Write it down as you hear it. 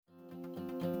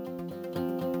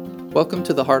Welcome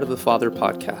to the Heart of the Father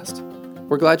podcast.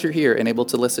 We're glad you're here and able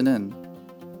to listen in.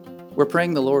 We're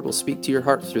praying the Lord will speak to your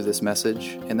heart through this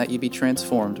message and that you be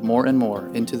transformed more and more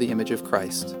into the image of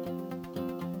Christ.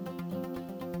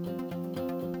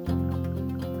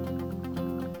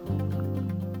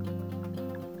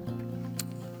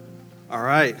 All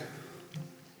right.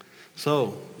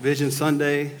 So, Vision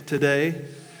Sunday today.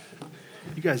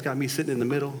 You guys got me sitting in the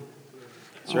middle.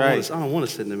 That's right. I don't want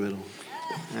to sit in the middle.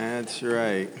 That's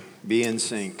right. Be in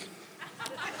sync.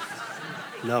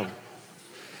 No.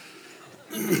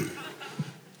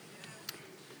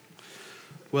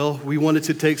 Well, we wanted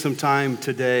to take some time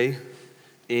today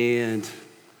and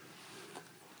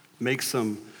make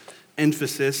some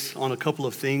emphasis on a couple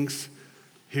of things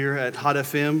here at Hot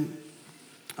FM.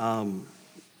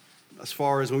 As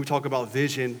far as when we talk about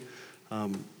vision, the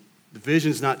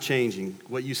vision's not changing.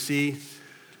 What you see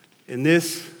in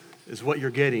this is what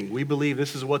you're getting. We believe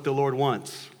this is what the Lord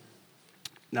wants.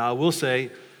 Now, I will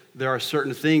say there are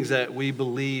certain things that we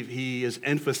believe He is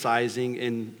emphasizing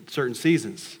in certain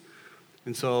seasons.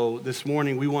 And so this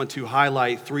morning, we want to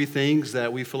highlight three things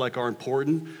that we feel like are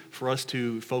important for us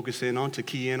to focus in on, to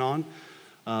key in on.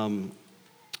 I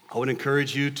would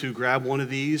encourage you to grab one of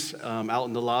these out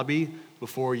in the lobby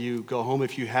before you go home.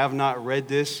 If you have not read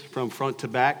this from front to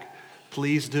back,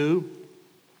 please do.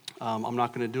 I'm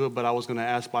not going to do it, but I was going to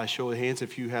ask by show of hands.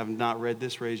 If you have not read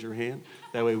this, raise your hand.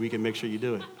 That way we can make sure you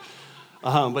do it.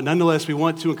 But nonetheless, we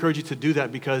want to encourage you to do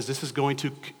that because this is going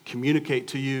to communicate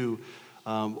to you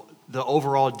the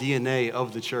overall DNA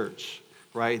of the church,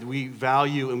 right? We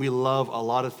value and we love a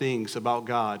lot of things about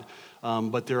God,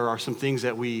 but there are some things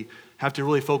that we have to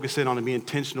really focus in on and be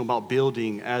intentional about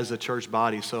building as a church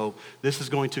body. So this is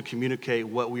going to communicate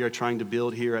what we are trying to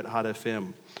build here at Hot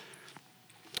FM.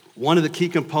 One of the key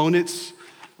components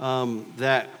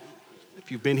that,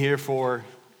 if you've been here for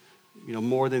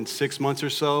more than 6 months or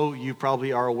so, you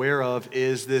probably are aware of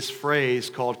is this phrase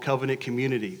called covenant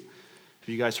community. Have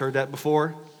you guys heard that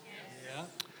before? Yeah.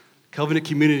 Covenant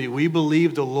community. We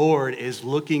believe the Lord is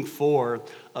looking for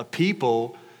a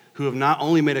people who have not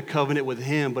only made a covenant with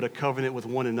Him, but a covenant with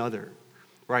one another.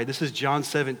 Right? This is John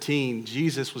 17.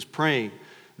 Jesus was praying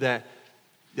that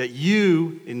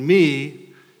you and me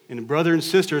and brother and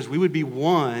sisters, we would be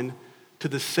one to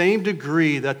the same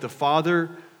degree that the Father,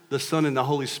 the Son, and the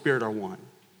Holy Spirit are one.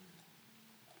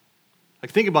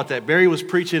 Like, think about that. Barry was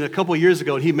preaching a couple of years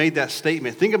ago, and he made that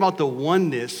statement. Think about the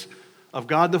oneness of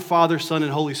God the Father, Son,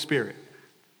 and Holy Spirit.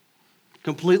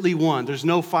 Completely one. There's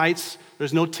no fights.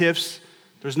 There's no tiffs.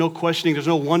 There's no questioning. There's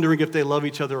no wondering if they love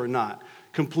each other or not.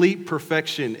 Complete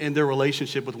perfection in their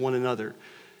relationship with one another.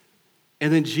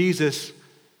 And then Jesus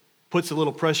puts a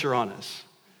little pressure on us.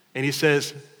 And He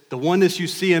says, the oneness you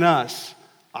see in us,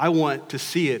 I want to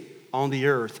see it on the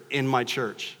earth in my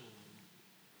church.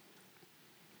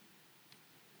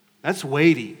 That's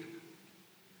weighty.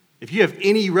 If you have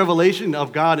any revelation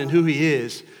of God and who He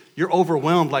is, you're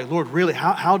overwhelmed like, Lord, really,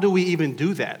 how do we even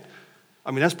do that?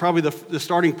 I mean, that's probably the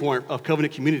starting point of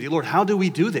covenant community. Lord, how do we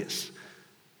do this?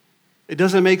 It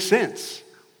doesn't make sense.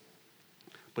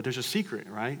 But there's a secret,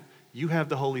 right? You have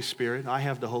the Holy Spirit. I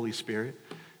have the Holy Spirit.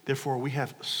 Therefore, we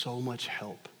have so much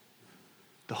help.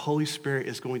 The Holy Spirit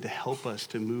is going to help us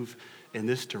to move in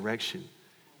this direction.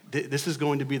 This is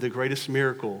going to be the greatest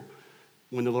miracle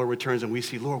when the Lord returns and we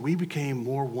see, Lord, we became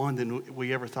more one than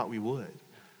we ever thought we would.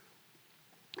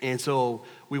 And so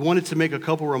we wanted to make a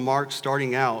couple remarks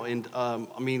starting out.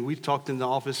 And we've talked in the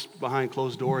office behind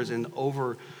closed doors, and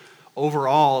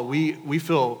overall, we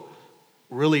feel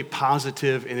really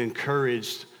positive and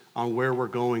encouraged on where we're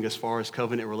going as far as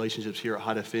covenant relationships here at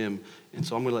Hot FM. And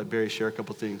so I'm going to let Barry share a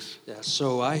couple things. Yeah,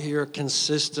 so I hear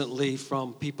consistently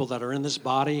from people that are in this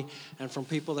body and from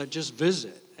people that just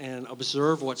visit and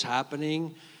observe what's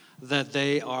happening that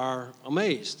they are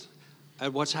amazed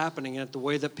at what's happening, at the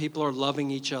way that people are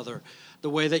loving each other, the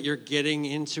way that you're getting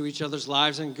into each other's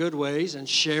lives in good ways and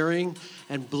sharing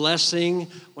and blessing.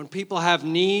 When people have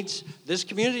needs, this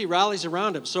community rallies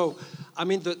around them. So,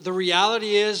 the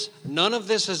reality is none of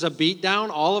this is a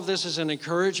beatdown. All of this is an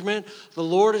encouragement. The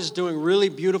Lord is doing really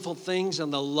beautiful things,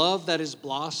 and the love that is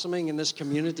blossoming in this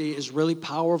community is really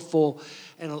powerful.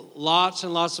 And lots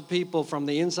of people from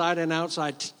the inside and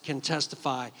outside can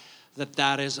testify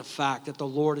that is a fact, that the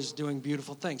Lord is doing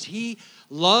beautiful things. He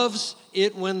loves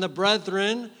it when the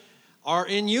brethren are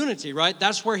in unity, right?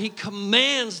 That's where He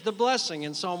commands the blessing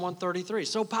in Psalm 133.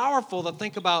 So powerful to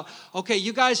think about, okay,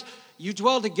 you guys, you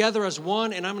dwell together as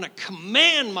one, and I'm going to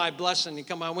command my blessing to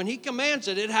come out. When He commands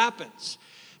it, it happens.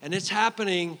 And it's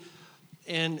happening,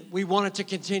 and we want it to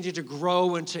continue to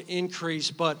grow and to increase.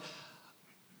 But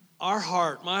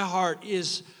my heart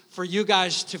is for you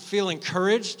guys to feel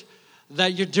encouraged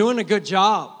that you're doing a good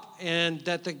job and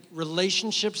that the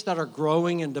relationships that are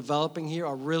growing and developing here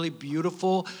are really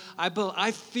beautiful.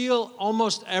 I feel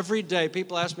almost every day,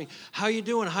 people ask me, how you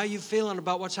doing? How you feeling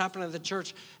about what's happening at the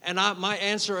church? And my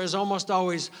answer is almost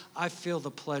always, I feel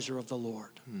the pleasure of the Lord.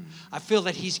 I feel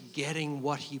that he's getting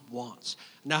what he wants.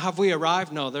 Now, have we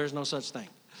arrived? No, there's no such thing.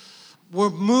 We're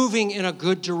moving in a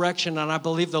good direction, and I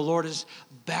believe the Lord is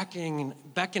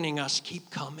beckoning us,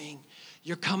 keep coming.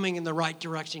 You're coming in the right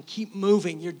direction. Keep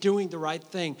moving. You're doing the right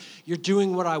thing. You're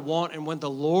doing what I want. And when the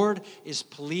Lord is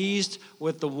pleased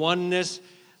with the oneness,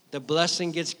 the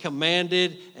blessing gets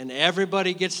commanded and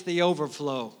everybody gets the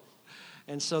overflow.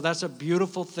 And so that's a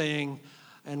beautiful thing.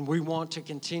 And we want to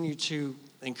continue to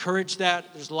encourage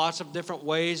that. There's lots of different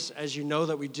ways, as you know,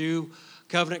 that we do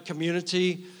covenant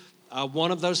community.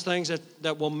 One of those things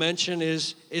that we'll mention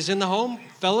is in the home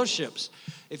fellowships.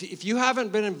 If you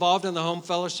haven't been involved in the home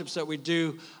fellowships that we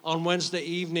do on Wednesday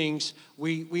evenings,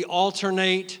 we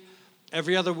alternate.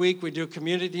 Every other week we do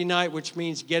community night, which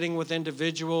means getting with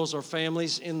individuals or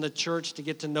families in the church to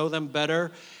get to know them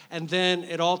better. And then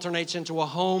it alternates into a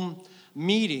home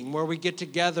meeting where we get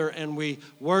together and we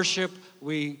worship,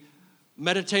 we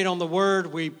meditate on the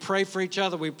word, we pray for each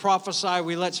other, we prophesy,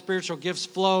 we let spiritual gifts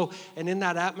flow. And in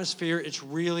that atmosphere, it's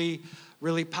really,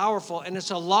 really powerful. And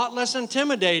it's a lot less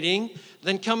intimidating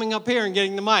than coming up here and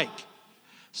getting the mic.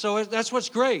 So that's what's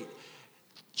great.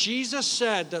 Jesus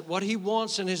said that what he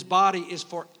wants in his body is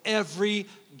for every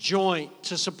joint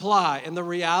to supply. And the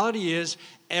reality is,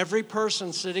 every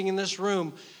person sitting in this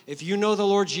room, if you know the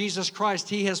Lord Jesus Christ,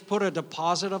 he has put a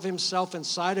deposit of himself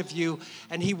inside of you,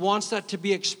 and he wants that to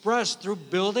be expressed through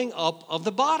building up of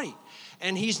the body.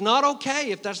 And he's not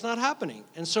okay if that's not happening.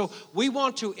 And so we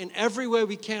want to, in every way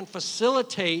we can,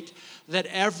 facilitate that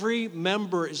every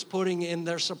member is putting in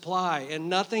their supply. And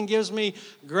nothing gives me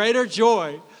greater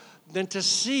joy than to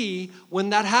see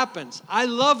when that happens. I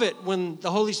love it when the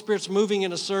Holy Spirit's moving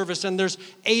in a service and there's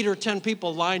 8 or 10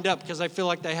 people lined up because I feel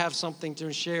like they have something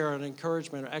to share, an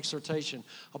encouragement or exhortation,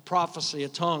 a prophecy, a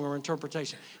tongue or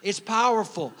interpretation. It's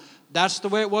powerful. That's the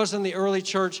way it was in the early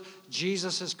church.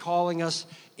 Jesus is calling us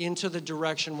into the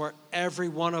direction where every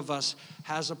one of us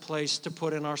has a place to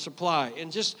put in our supply.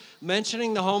 And just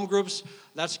mentioning the home groups,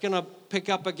 that's going to pick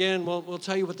up again. We'll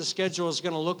tell you what the schedule is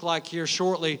going to look like here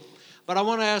shortly. But I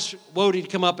want to ask Wody to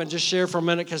come up and just share for a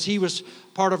minute because he was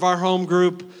part of our home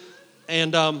group.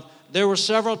 And there were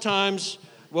several times,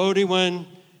 Wody, when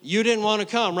you didn't want to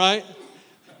come, right?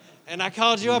 And I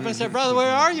called you up and said, brother,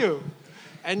 where are you?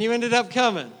 And you ended up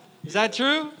coming. Is that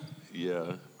true?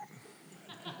 Yeah.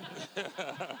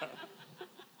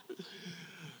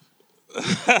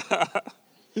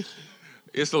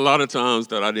 It's a lot of times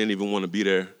that I didn't even want to be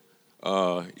there.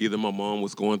 Either my mom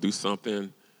was going through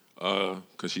something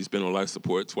because she's been on life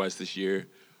support twice this year,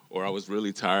 or I was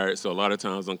really tired. So a lot of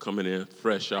times I'm coming in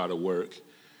fresh out of work.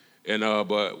 And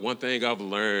but one thing I've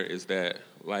learned is that,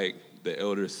 like the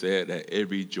elder said, that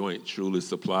every joint truly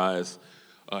supplies.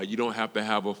 You don't have to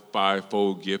have a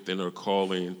fivefold gifting or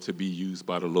calling to be used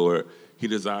by the Lord. He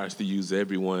desires to use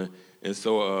everyone. And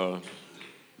so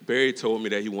Barry told me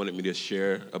that he wanted me to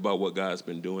share about what God's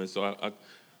been doing. So I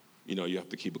you have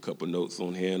to keep a couple notes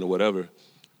on hand or whatever.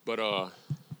 But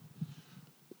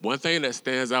one thing that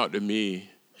stands out to me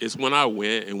is when I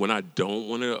went and when I don't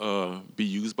want to be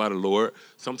used by the Lord,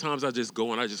 sometimes I just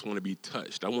go and I just want to be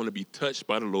touched. I want to be touched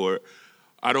by the Lord.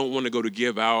 I don't want to go to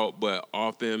give out, but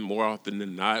more often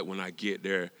than not, when I get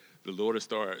there, the Lord will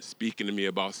start speaking to me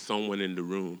about someone in the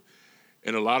room.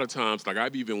 And a lot of times, like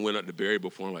I've even went up to Barry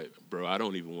before, I'm like, bro, I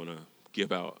don't even want to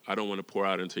give out. I don't want to pour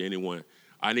out into anyone.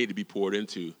 I need to be poured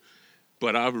into.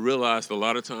 But I've realized a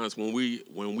lot of times when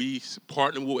we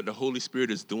partner with what the Holy Spirit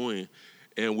is doing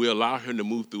and we allow him to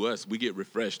move through us, we get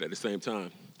refreshed at the same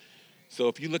time. So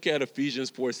if you look at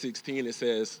Ephesians 4:16, it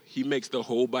says, he makes the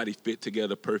whole body fit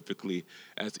together perfectly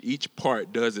as each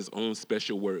part does its own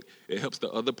special work. It helps the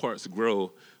other parts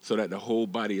grow so that the whole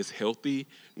body is healthy,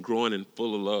 growing and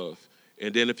full of love.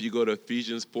 And then if you go to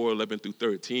Ephesians 4:11 through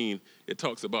 13, it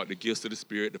talks about the gifts of the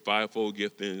Spirit, the fivefold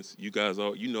giftings. You guys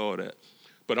all that.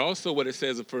 But also what it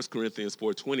says in 1 Corinthians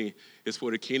 4:20 is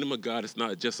for the kingdom of God, it's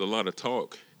not just a lot of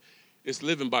talk. It's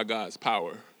living by God's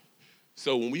power.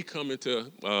 So when we come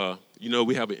into,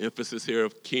 we have an emphasis here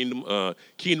of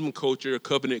kingdom culture,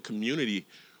 covenant community.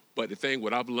 But the thing,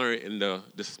 what I've learned in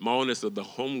the smallness of the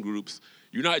home groups,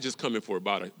 you're not just coming for a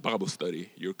Bible study.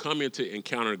 You're coming to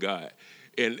encounter God.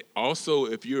 And also,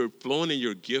 if you're flowing in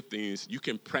your giftings, you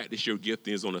can practice your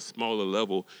giftings on a smaller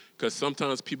level because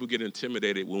sometimes people get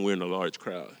intimidated when we're in a large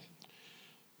crowd.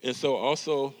 And so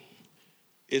also,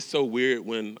 it's so weird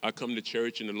when I come to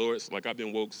church and the Lord's, like I've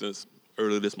been woke since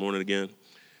early this morning again,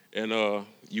 and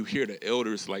you hear the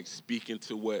elders like speaking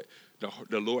to what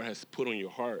the Lord has put on your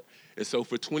heart. And so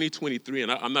for 2023,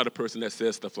 and I'm not a person that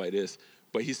says stuff like this,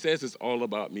 but he says it's all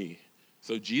about me.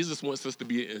 So Jesus wants us to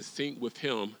be in sync with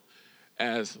him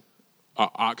as our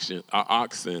oxen.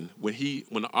 When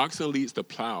the oxen leads the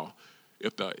plow,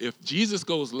 if Jesus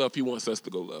goes left, he wants us to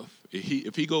go left.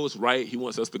 If he goes right, he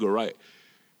wants us to go right.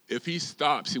 If he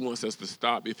stops, he wants us to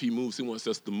stop. If he moves, he wants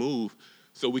us to move,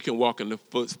 so we can walk in the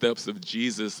footsteps of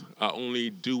Jesus. I only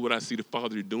do what I see the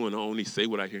Father doing. I only say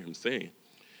what I hear him saying.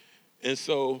 And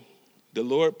so the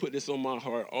Lord put this on my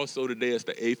heart. Also today is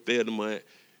the 8th day of the month.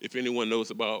 If anyone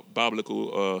knows about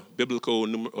biblical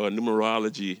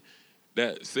numerology,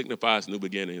 that signifies new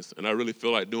beginnings. And I really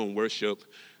feel like doing worship,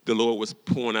 the Lord was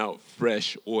pouring out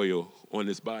fresh oil on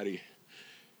this body.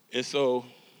 And so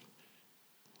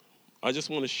I just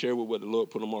want to share with what the Lord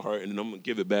put on my heart, and then I'm going to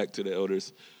give it back to the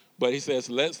elders. But he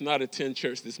says, let's not attend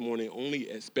church this morning only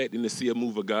expecting to see a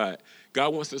move of God.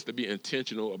 God wants us to be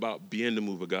intentional about being the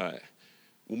move of God.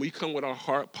 When we come with our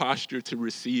heart posture to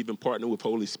receive and partner with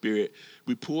Holy Spirit,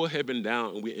 we pull heaven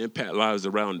down and we impact lives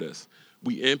around us.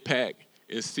 We impact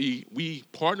and we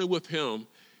partner with him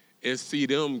and see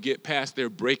them get past their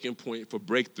breaking point for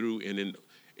breakthrough. And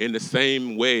in the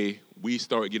same way, we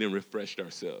start getting refreshed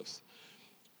ourselves.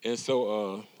 And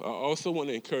so I also want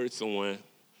to encourage someone,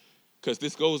 because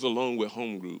this goes along with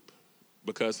home group,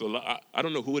 because I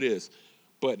don't know who it is,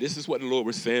 but this is what the Lord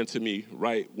was saying to me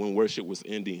right when worship was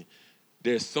ending.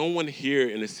 There's someone here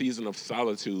in a season of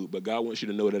solitude, but God wants you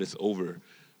to know that it's over.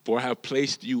 For I have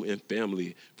placed you in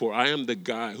family. For I am the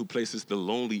God who places the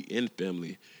lonely in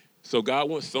family. So God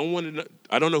wants someone to know,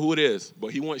 I don't know who it is, but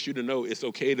he wants you to know it's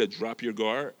okay to drop your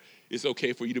guard. It's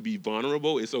okay for you to be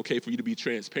vulnerable. It's okay for you to be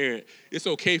transparent. It's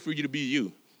okay for you to be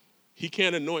you. He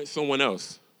can't anoint someone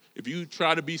else. If you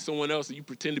try to be someone else and you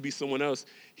pretend to be someone else,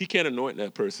 he can't anoint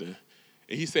that person.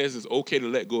 And he says it's okay to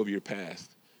let go of your past.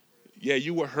 Yeah,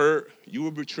 you were hurt, you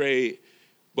were betrayed,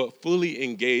 but fully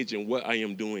engage in what I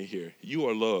am doing here. You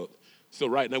are loved. So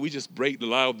right now, we just break the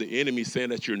lie of the enemy saying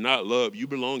that you're not loved. You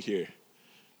belong here.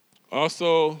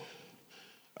 Also,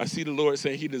 I see the Lord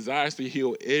saying he desires to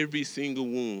heal every single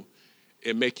wound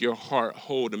and make your heart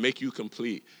whole, to make you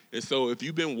complete. And so if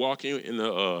you've been walking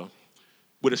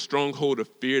with a stronghold of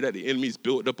fear that the enemy's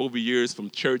built up over years from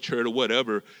church hurt or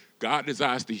whatever, God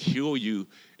desires to heal you,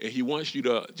 and he wants you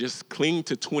to just cling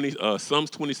to Psalms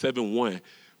 27:1.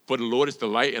 For the Lord is the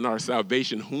light in our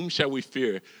salvation. Whom shall we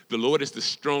fear? The Lord is the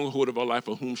stronghold of our life.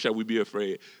 Of whom shall we be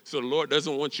afraid? So the Lord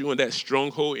doesn't want you in that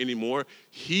stronghold anymore.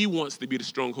 He wants to be the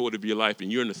stronghold of your life,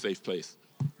 and you're in a safe place.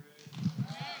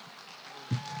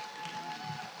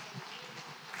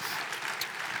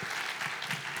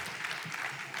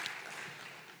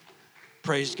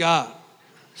 Praise God.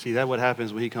 See, that's what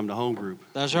happens when he come to home group.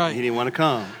 That's right. He didn't want to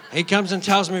come. He comes and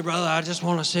tells me, brother, I just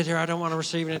want to sit here. I don't want to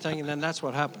receive anything. And then that's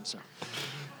what happens. So.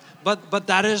 But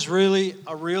that is really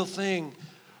a real thing.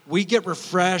 We get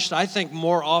refreshed, I think,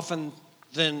 more often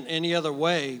than any other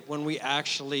way when we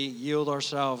actually yield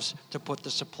ourselves to put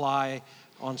the supply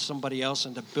on somebody else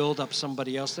and to build up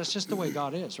somebody else. That's just the way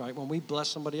God is, right? When we bless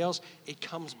somebody else, it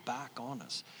comes back on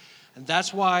us. And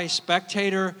that's why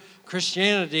spectator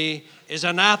Christianity is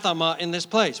anathema in this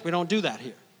place. We don't do that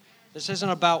here. This isn't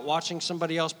about watching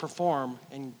somebody else perform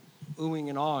and oohing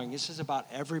and awing. This is about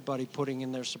everybody putting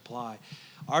in their supply.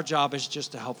 Our job is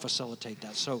just to help facilitate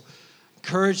that. So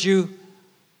encourage you,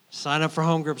 sign up for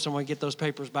home groups and we get those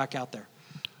papers back out there.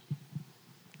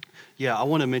 Yeah, I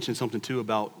want to mention something too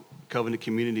about Covenant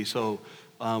Community. So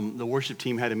the worship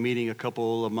team had a meeting a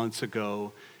couple of months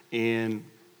ago, and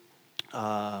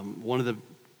one of the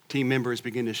team members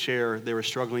began to share they were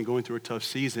struggling, going through a tough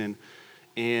season,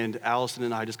 and Allison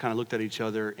and I just kind of looked at each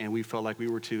other, and we felt like we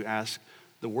were to ask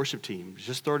the worship team,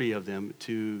 just 30 of them,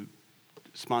 to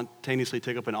spontaneously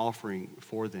take up an offering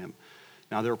for them.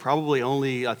 Now, there were probably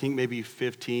only, I think, maybe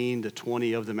 15 to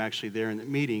 20 of them actually there in the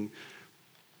meeting.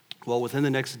 Well, within the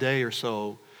next day or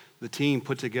so, the team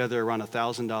put together around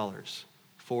 $1,000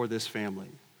 for this family.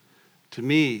 To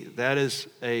me, that is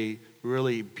a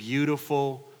really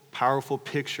beautiful, powerful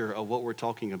picture of what we're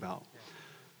talking about.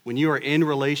 When you are in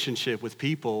relationship with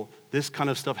people, this kind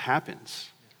of stuff happens.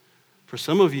 For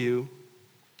some of you,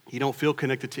 you don't feel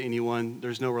connected to anyone,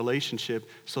 there's no relationship,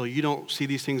 so you don't see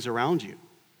these things around you.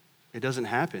 It doesn't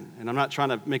happen. And I'm not trying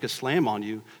to make a slam on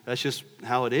you, that's just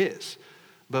how it is.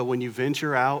 But when you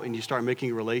venture out and you start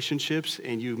making relationships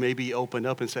and you maybe open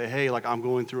up and say, hey, like I'm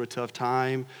going through a tough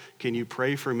time, can you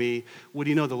pray for me? What do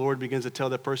you know? The Lord begins to tell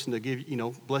that person to give,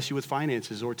 bless you with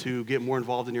finances or to get more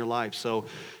involved in your life. So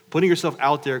putting yourself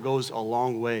out there goes a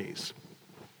long ways.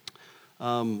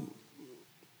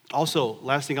 Also,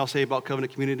 last thing I'll say about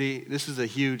Covenant Community, this is a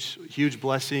huge, huge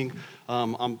blessing.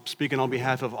 I'm speaking on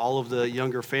behalf of all of the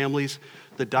younger families.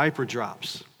 The diaper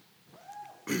drops.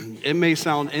 It may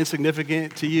sound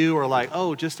insignificant to you or like,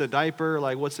 oh, just a diaper,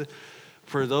 like what's it?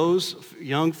 For those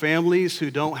young families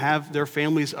who don't have their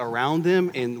families around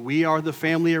them and we are the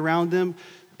family around them,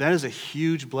 that is a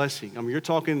huge blessing. I mean, you're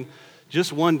talking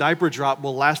just one diaper drop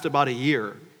will last about a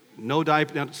year. No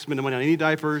diaper, not spending money on any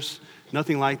diapers,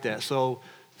 nothing like that. So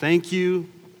thank you.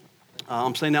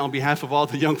 I'm saying that on behalf of all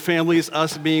the young families,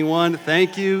 us being one.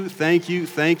 Thank you, thank you,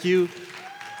 thank you.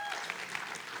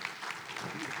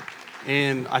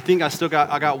 And I think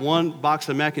I got one box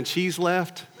of mac and cheese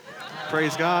left.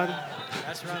 Praise God.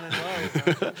 That's running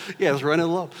low. Yeah, it's running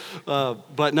low.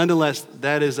 But nonetheless,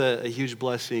 that is a huge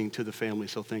blessing to the family.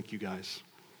 So thank you guys.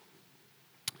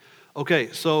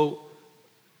 Okay, so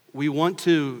we want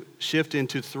to shift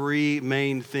into three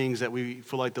main things that we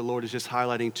feel like the Lord is just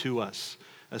highlighting to us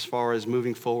as far as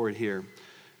moving forward here.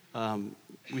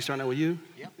 We starting out with you?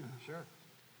 Yep, sure.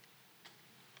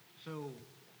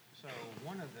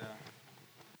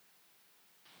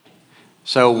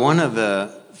 So one of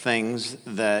the things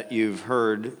that you've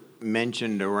heard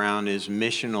mentioned around is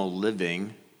missional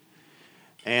living.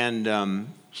 And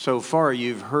so far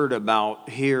you've heard about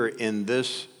here in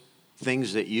this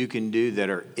things that you can do that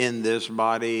are in this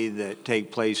body, that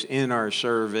take place in our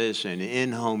service and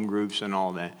in home groups and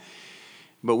all that.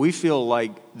 But we feel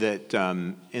like that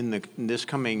in this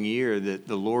coming year that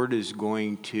the Lord is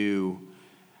going to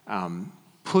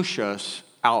push us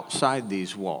outside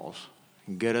these walls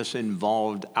and get us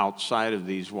involved outside of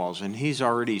these walls. And He's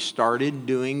already started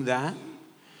doing that.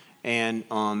 And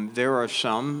there are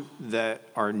some that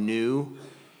are new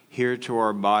here to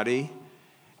our body.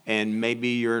 And maybe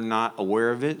you're not aware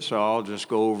of it, so I'll just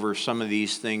go over some of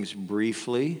these things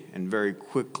briefly and very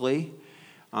quickly.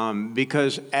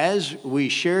 Because as we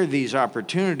share these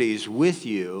opportunities with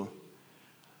you,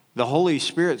 the Holy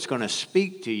Spirit's going to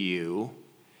speak to you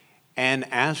and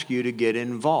ask you to get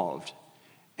involved.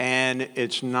 And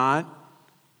it's not,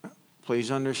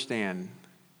 please understand,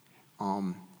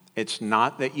 it's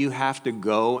not that you have to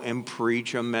go and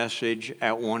preach a message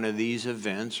at one of these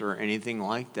events or anything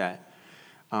like that.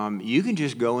 You can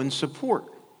just go and support.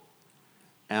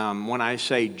 When I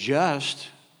say just,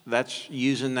 that's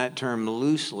using that term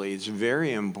loosely. It's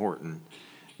very important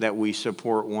that we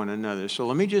support one another. So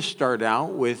let me just start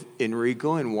out with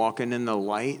Enrico and Walking in the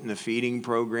Light and the feeding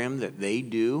program that they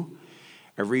do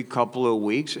every couple of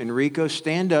weeks. Enrico,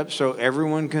 stand up so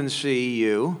everyone can see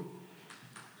you.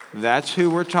 That's who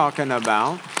we're talking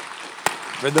about.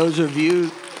 For those of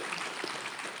you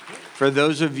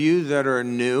that are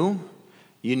new,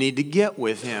 you need to get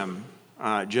with him.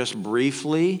 Just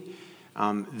briefly,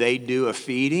 they do a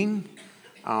feeding.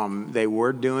 They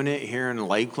were doing it here in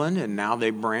Lakeland, and now they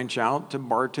branch out to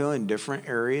Bartow and different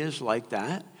areas like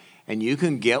that. And you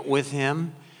can get with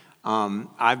him.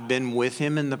 I've been with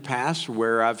him in the past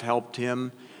where I've helped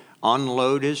him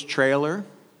unload his trailer.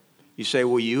 You say,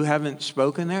 well, you haven't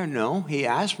spoken there? No, he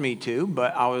asked me to,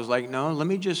 but I was like, no, let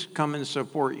me just come and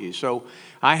support you. So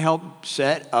I help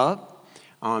set up.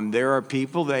 There are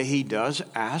people that he does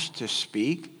ask to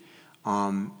speak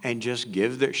and just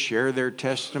share their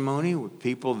testimony with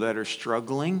people that are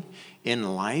struggling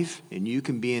in life, and you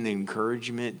can be an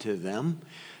encouragement to them.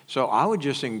 So I would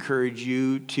just encourage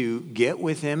you to get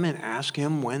with him and ask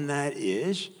him when that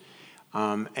is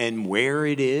and where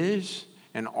it is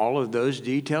and all of those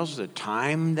details, the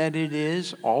time that it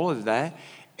is, all of that,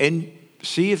 and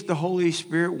see if the Holy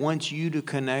Spirit wants you to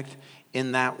connect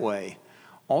in that way.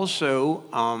 Also,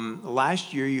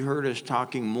 last year you heard us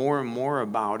talking more and more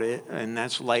about it, and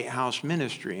that's Lighthouse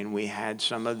Ministry, and we had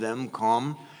some of them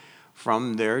come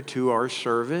from there to our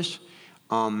service.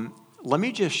 Let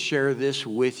me just share this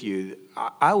with you.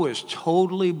 I was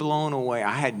totally blown away.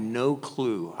 I had no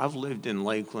clue. I've lived in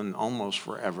Lakeland almost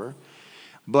forever,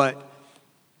 but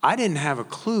I didn't have a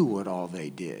clue what all they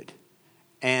did.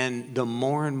 And the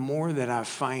more and more that I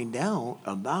find out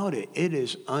about it, it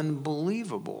is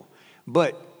unbelievable.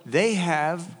 But they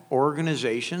have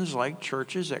organizations like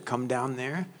churches that come down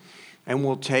there and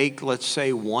will take, let's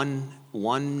say, one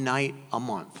night a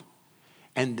month,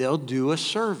 and they'll do a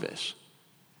service.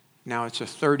 Now, it's a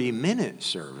 30-minute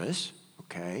service,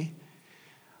 okay?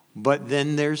 But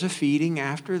then there's a feeding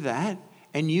after that,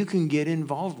 and you can get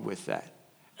involved with that.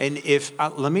 And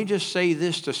let me just say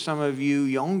this to some of you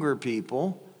younger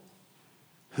people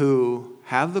who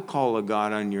have the call of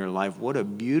God on your life. What a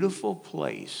beautiful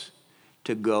place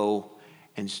to go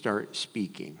and start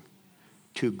speaking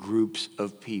to groups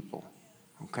of people,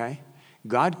 okay?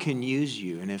 God can use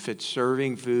you, and if it's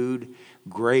serving food,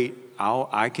 great.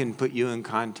 I can put you in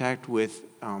contact with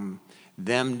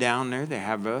them down there. They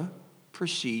have a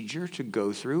procedure to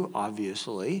go through,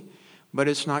 obviously, but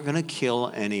it's not going to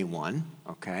kill anyone,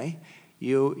 okay?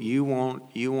 You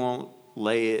won't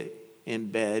lay it in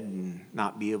bed and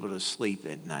not be able to sleep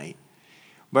at night.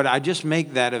 But I just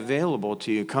make that available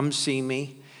to you. Come see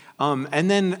me.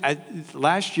 And then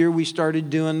last year we started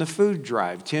doing the food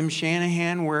drive. Tim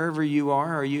Shanahan, wherever you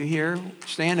are you here?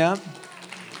 Stand up.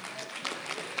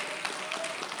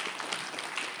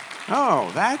 Oh,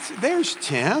 there's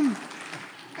Tim.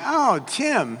 Oh,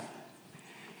 Tim.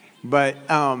 But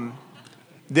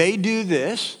they do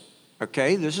this,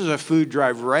 okay? This is a food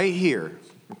drive right here,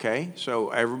 okay? So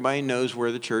everybody knows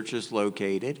where the church is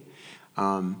located.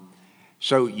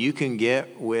 So you can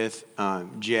get with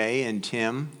Jay and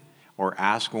Tim or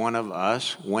ask one of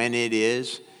us when it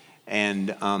is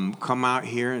and come out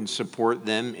here and support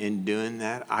them in doing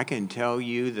that. I can tell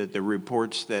you that the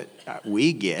reports that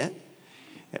we get,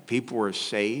 that people are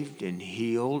saved and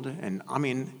healed. And I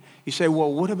mean, you say,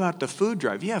 well, what about the food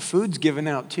drive? Yeah, food's given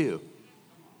out too.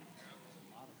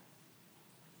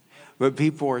 But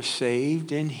people are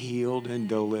saved and healed and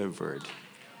delivered.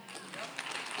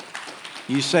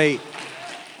 You say,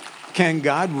 can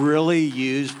God really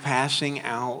use passing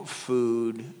out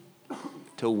food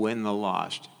to win the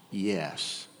lost?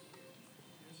 Yes.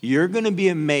 You're going to be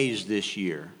amazed this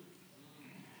year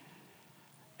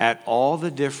at all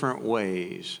the different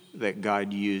ways that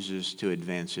God uses to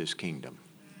advance his kingdom.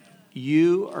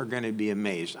 You are going to be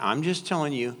amazed. I'm just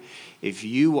telling you, if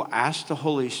you will ask the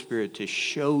Holy Spirit to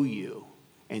show you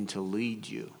and to lead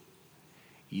you,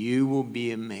 you will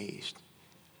be amazed.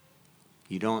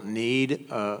 You don't need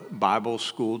a Bible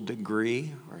school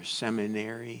degree or a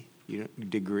seminary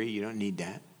degree. You don't need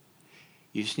that.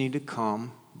 You just need to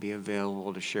come, be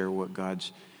available to share what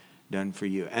God's done for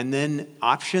you. And then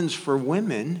options for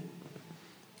women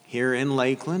here in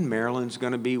Lakeland. Marilyn's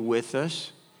going to be with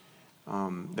us.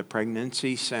 The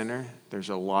pregnancy center, there's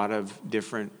a lot of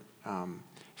different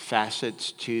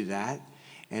facets to that.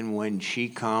 And when she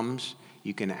comes,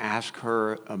 you can ask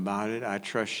her about it. I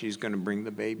trust she's going to bring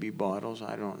the baby bottles.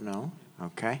 I don't know.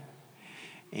 Okay?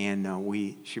 And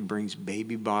she brings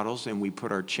baby bottles, and we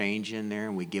put our change in there,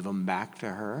 and we give them back to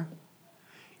her.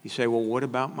 You say, well, what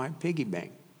about my piggy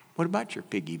bank? What about your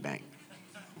piggy bank?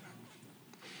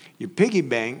 Your piggy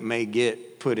bank may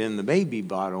get put in the baby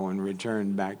bottle and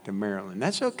returned back to Maryland.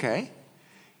 That's okay.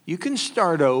 You can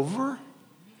start over.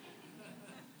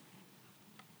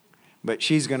 But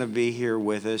she's going to be here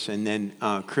with us. And then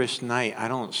Chris Knight, I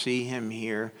don't see him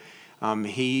here.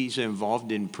 He's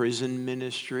involved in prison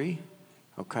ministry,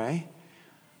 okay?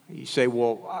 You say,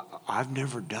 well, I've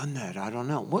never done that. I don't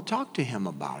know. Well, talk to him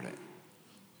about it.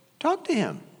 Talk to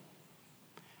him.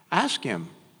 Ask him.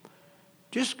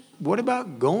 Just what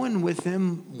about going with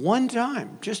him one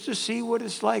time just to see what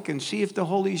it's like and see if the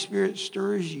Holy Spirit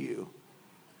stirs you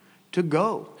to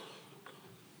go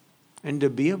and to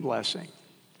be a blessing.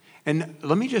 And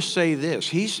let me just say this.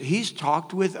 He's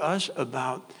talked with us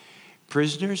about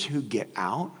prisoners who get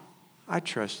out. I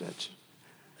trust that's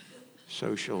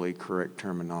socially correct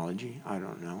terminology. I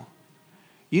don't know.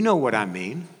 You know what I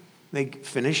mean. They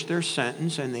finish their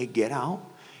sentence and they get out.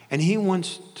 And he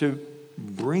wants to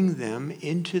bring them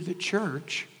into the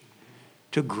church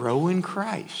to grow in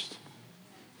Christ.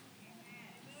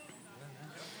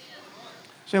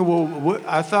 Say, well,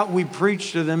 I thought we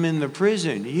preached to them in the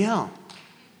prison. Yeah.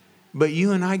 But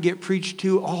you and I get preached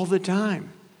to all the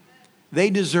time. They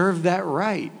deserve that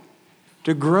right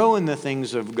to grow in the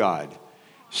things of God.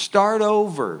 Start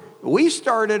over. We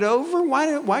started over.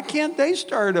 Why can't they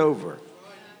start over?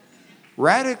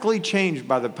 Radically changed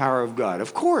by the power of God.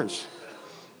 Of course.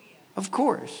 Of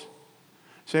course.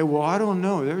 Say, well, I don't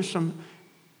know.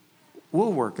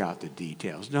 We'll work out the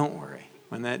details. Don't worry.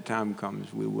 When that time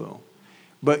comes, we will.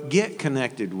 But get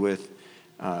connected with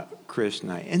Chris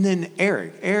Knight. And then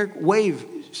Eric. Eric, wave.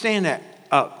 Stand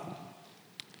up.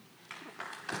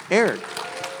 Eric.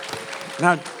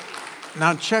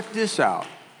 Now check this out.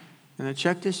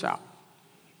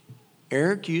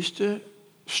 Eric used to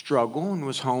struggle and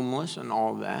was homeless and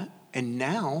all that. And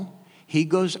now he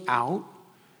goes out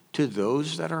to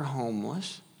those that are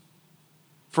homeless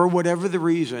for whatever the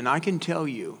reason. I can tell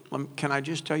you, can I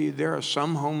just tell you, there are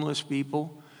some homeless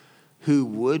people who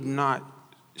would not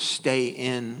stay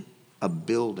in a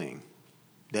building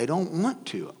They don't want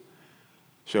to.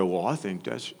 So, well, I think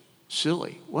that's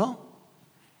silly. Well,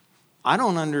 I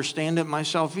don't understand it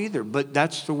myself either, but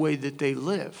that's the way that they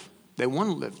live. They want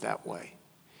to live that way.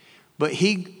 But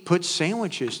he puts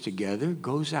sandwiches together,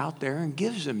 goes out there and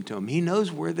gives them to them. He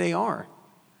knows where they are.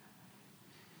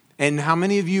 And how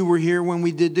many of you were here when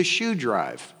we did the shoe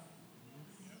drive?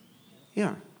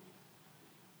 Yeah.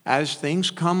 As things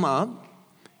come up,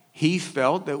 he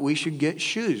felt that we should get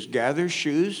shoes, gather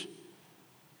shoes.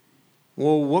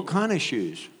 Well, what kind of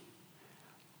shoes?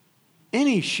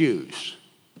 Any shoes.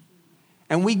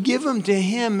 And we give them to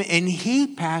him, and he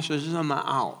passes them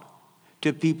out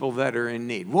to people that are in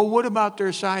need. Well, what about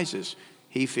their sizes?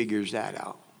 He figures that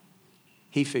out.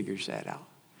 He figures that out.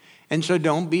 And so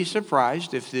don't be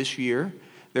surprised if this year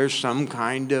there's some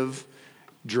kind of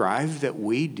drive that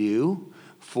we do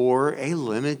for a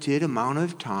limited amount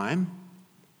of time.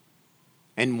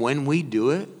 And when we do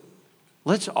it,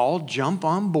 let's all jump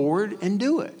on board and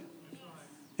do it.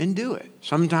 And do it.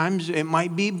 Sometimes it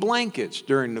might be blankets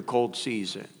during the cold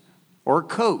season or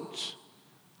coats.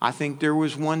 I think there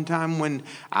was one time when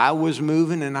I was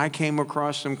moving and I came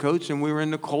across some coats and we were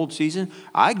in the cold season.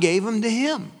 I gave them to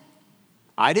him.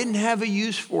 I didn't have a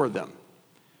use for them.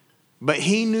 But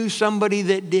he knew somebody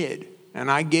that did.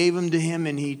 And I gave them to him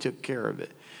and he took care of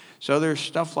it. So there's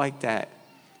stuff like that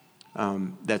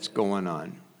that's going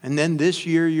on. And then this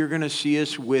year, you're going to see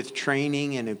us with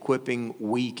training and equipping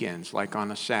weekends, like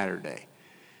on a Saturday.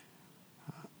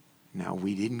 Now,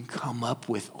 we didn't come up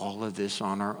with all of this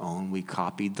on our own. We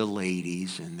copied the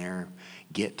ladies and their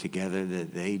get-together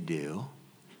that they do.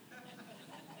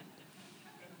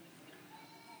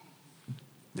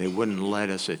 They wouldn't let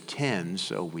us attend,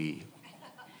 so we...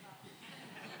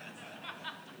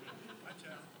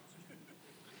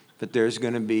 But there's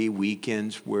going to be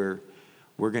weekends where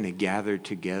we're going to gather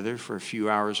together for a few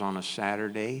hours on a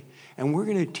Saturday, and we're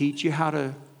going to teach you how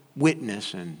to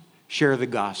witness and share the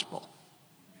gospel.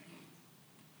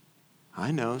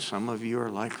 I know some of you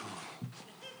are like,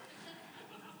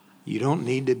 you don't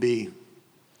need to be.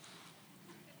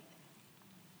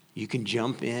 You can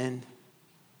jump in.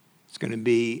 It's going to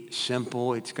be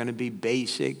simple. It's going to be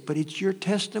basic, but it's your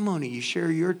testimony. You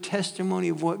share your testimony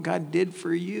of what God did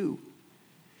for you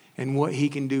and what he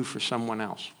can do for someone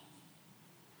else.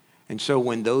 And so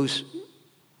when those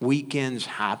weekends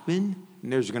happen,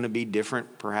 and there's going to be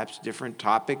perhaps different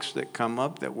topics that come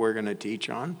up that we're going to teach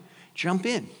on, jump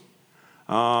in.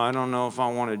 I don't know if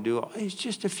I want to do it. It's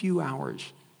just a few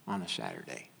hours on a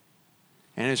Saturday.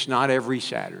 And it's not every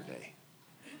Saturday.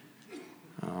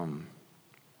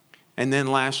 And then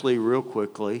lastly, real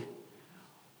quickly,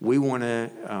 we want to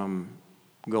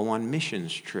go on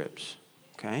missions trips,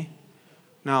 okay?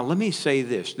 Now, let me say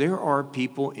this. There are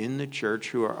people in the church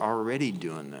who are already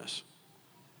doing this.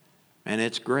 And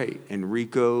it's great.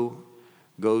 Enrico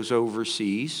goes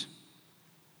overseas.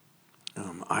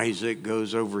 Isaac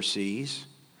goes overseas.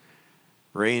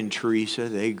 Ray and Teresa,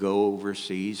 they go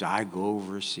overseas. I go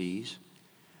overseas.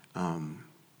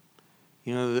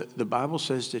 The Bible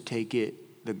says to take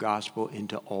the gospel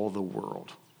into all the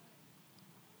world.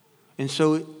 And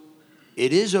so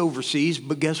it is overseas,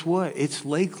 but guess what? It's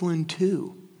Lakeland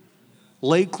too.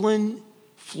 Lakeland,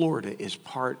 Florida is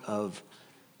part of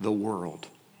the world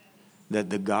that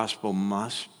the gospel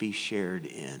must be shared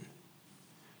in.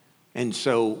 And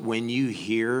so when you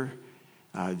hear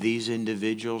these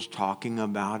individuals talking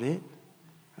about it,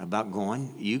 about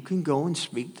going, you can go and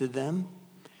speak to them,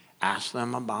 ask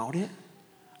them about it,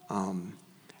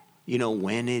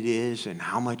 when it is and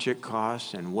how much it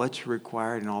costs and what's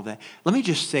required and all that. Let me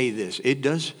just say this. It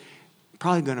does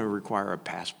probably going to require a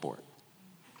passport.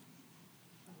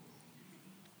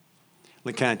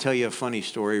 Can I tell you a funny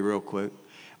story real quick?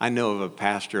 I know of a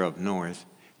pastor up north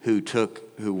who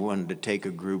wanted to take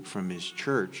a group from his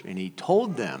church, and he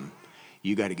told them,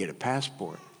 you got to get a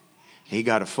passport. He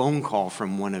got a phone call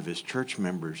from one of his church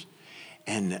members,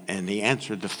 and he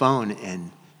answered the phone,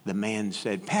 and the man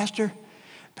said, Pastor,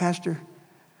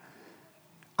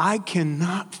 I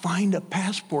cannot find a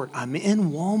passport. I'm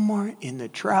in Walmart in the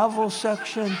travel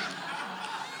section.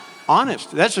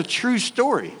 Honest, that's a true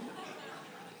story.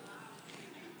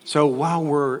 So while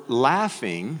we're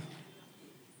laughing,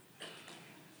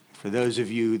 for those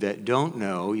of you that don't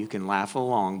know, you can laugh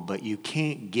along, but you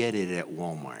can't get it at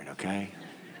Walmart, okay?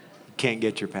 You can't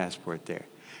get your passport there.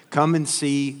 Come and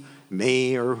see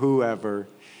me or whoever,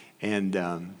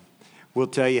 and we'll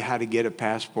tell you how to get a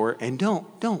passport. And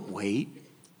don't wait.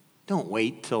 Don't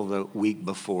wait till the week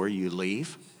before you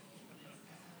leave,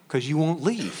 because you won't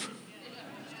leave.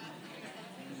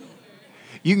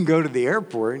 You can go to the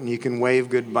airport and you can wave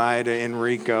goodbye to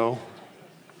Enrico.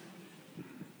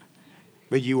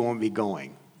 but you won't be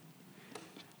going.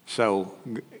 So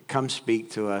come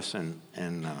speak to us.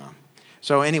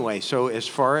 So anyway, so as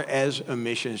far as a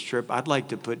missions trip, I'd like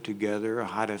to put together a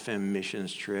Hot FM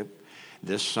missions trip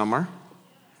this summer.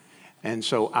 And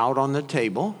so out on the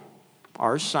table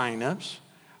are signups.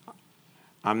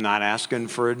 I'm not asking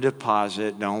for a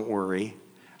deposit, don't worry.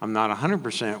 I'm not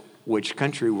 100% which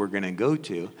country we're going to go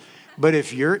to. But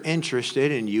if you're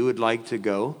interested and you would like to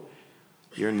go,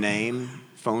 your name,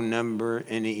 phone number,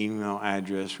 and email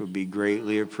address would be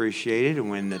greatly appreciated. And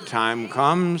when the time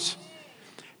comes,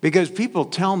 because people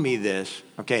tell me this,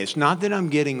 okay, it's not that I'm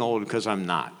getting old, because I'm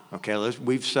not. Okay,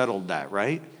 we've settled that,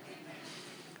 right?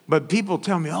 But people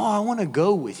tell me, oh, I want to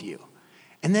go with you.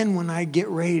 And then when I get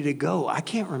ready to go, I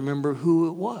can't remember who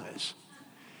it was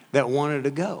that wanted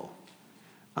to go.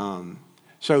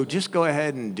 So just go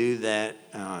ahead and do that.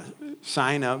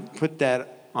 Sign up, put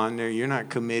that on there. You're not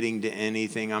committing to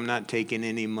anything. I'm not taking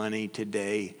any money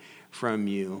today from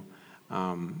you.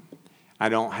 I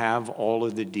don't have all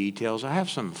of the details. I have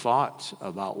some thoughts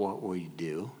about what we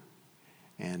do,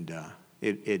 and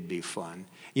it'd be fun.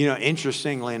 You know,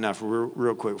 interestingly enough,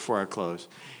 real quick before I close,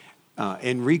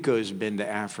 Enrico's been to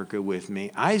Africa with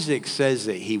me. Isaac says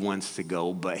that he wants to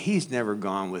go, but he's never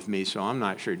gone with me, so I'm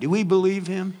not sure. Do we believe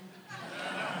him?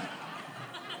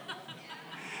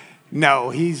 No,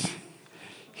 he's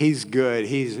good.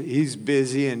 He's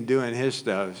busy and doing his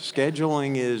stuff.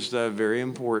 Scheduling is very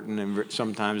important and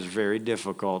sometimes very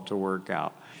difficult to work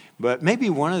out. But maybe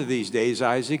one of these days,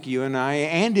 Isaac, you and I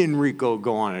and Enrico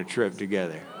go on a trip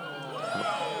together.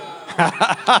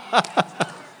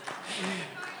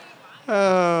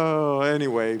 Oh,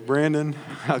 anyway, Brandon,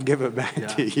 I'll give it back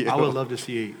to you. I would love to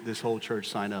see this whole church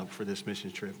sign up for this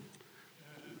mission trip.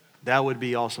 That would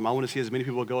be awesome. I want to see as many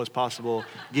people go as possible.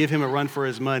 Give him a run for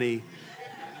his money.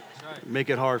 Make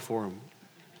it hard for him.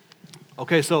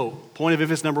 Okay, so point of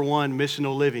emphasis number 1,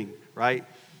 missional living, right?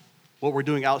 What we're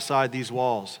doing outside these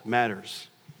walls matters.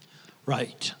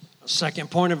 Right.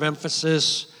 Second point of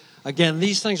emphasis, again,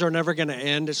 these things are never going to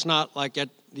end. It's not like at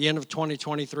the end of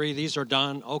 2023, these are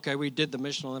done. Okay, we did the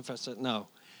missional emphasis. No,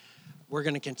 we're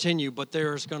going to continue, but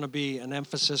there's going to be an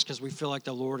emphasis because we feel like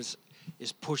the Lord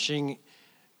is pushing,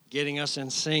 getting us in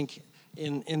sync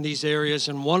in these areas.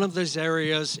 And one of those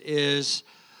areas is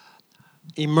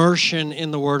immersion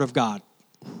in the Word of God.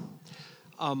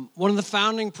 One of the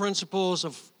founding principles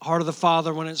of Heart of the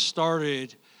Father when it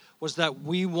started was that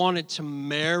we wanted to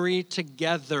marry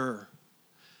together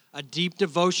a deep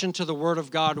devotion to the Word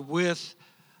of God with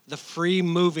the free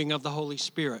moving of the Holy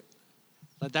Spirit.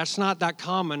 That's not that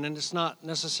common, and it's not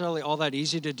necessarily all that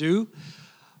easy to do,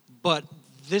 but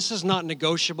this is not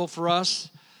negotiable for us.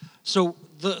 So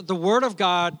the Word of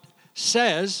God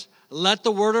says, let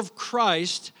the Word of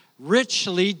Christ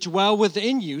richly dwell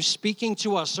within you, speaking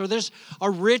to us. So there's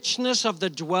a richness of the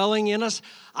dwelling in us.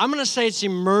 I'm going to say it's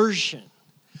immersion.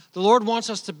 The Lord wants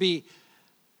us to be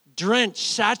drenched,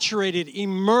 saturated,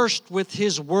 immersed with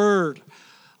His Word.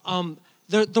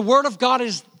 The Word of God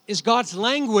is God's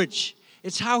language.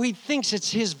 It's how He thinks.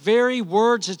 It's His very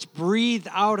words. It's breathed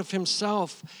out of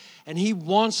Himself. And He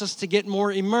wants us to get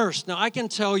more immersed. Now, I can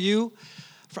tell you,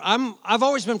 I've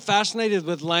always been fascinated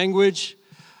with language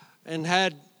and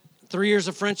had 3 years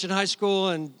of French in high school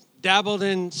and dabbled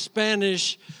in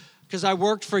Spanish because I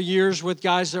worked for years with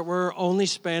guys that were only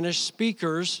Spanish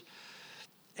speakers.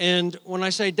 And when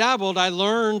I say dabbled, I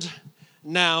learned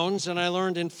nouns and I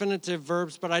learned infinitive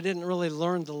verbs, but I didn't really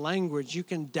learn the language. You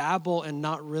can dabble and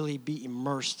not really be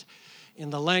immersed in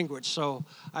the language. So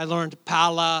I learned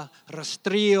pala,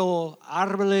 rastrillo,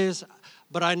 árboles,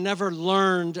 but I never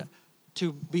learned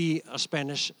to be a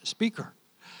Spanish speaker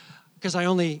because I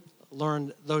only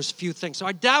learned those few things. So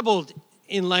I dabbled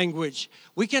in language.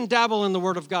 We can dabble in the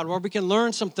Word of God where we can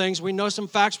learn some things. We know some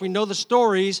facts. We know the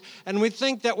stories. And we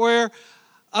think that we're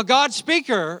a God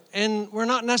speaker. And we're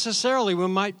not necessarily. We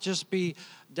might just be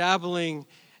dabbling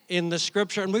in the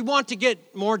Scripture. And we want to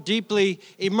get more deeply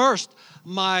immersed.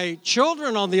 My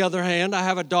children, on the other hand, I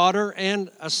have a daughter and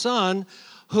a son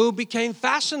who became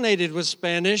fascinated with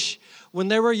Spanish when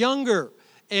they were younger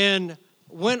and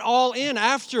went all in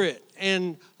after it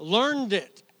and learned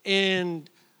it and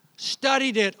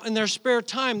studied it in their spare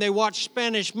time. They watched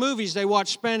Spanish movies. They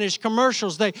watched Spanish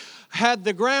commercials. They had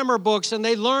the grammar books, and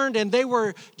they learned, and they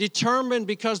were determined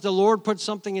because the Lord put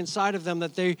something inside of them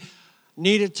that they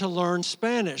needed to learn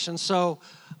Spanish. And so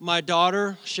my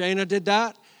daughter, Shayna, did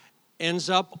that, ends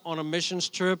up on a missions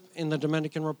trip in the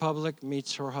Dominican Republic,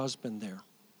 meets her husband there.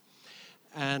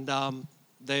 And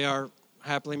they are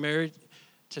happily married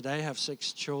today, have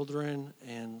 6 children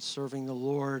and serving the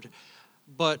Lord.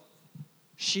 But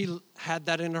she had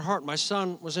that in her heart. My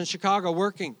son was in Chicago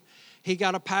working. He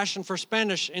got a passion for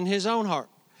Spanish in his own heart.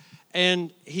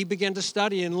 And he began to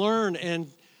study and learn, and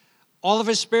all of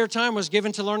his spare time was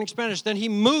given to learning Spanish. Then he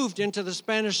moved into the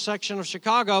Spanish section of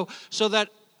Chicago so that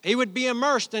he would be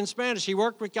immersed in Spanish. He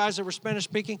worked with guys that were Spanish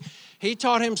speaking. He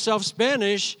taught himself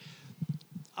Spanish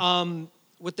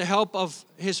with the help of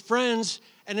his friends,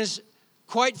 and is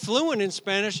quite fluent in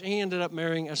Spanish. He ended up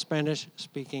marrying a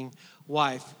Spanish-speaking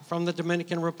wife from the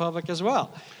Dominican Republic as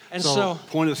well. And so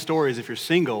point of the story is, if you're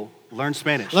single, learn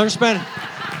Spanish. learn Spanish.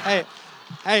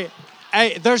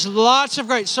 Hey, there's lots of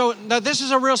great. So now this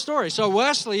is a real story. So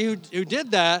Wesley, who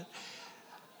did that,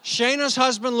 Shayna's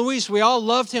husband, Luis, we all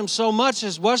loved him so much,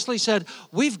 as Wesley said,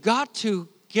 we've got to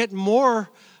get more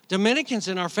Dominicans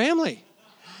in our family.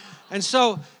 And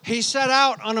so he set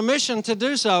out on a mission to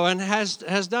do so, and has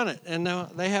done it. And now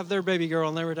they have their baby girl,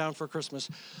 and they were down for Christmas.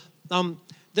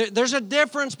 There's a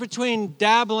difference between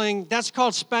dabbling. That's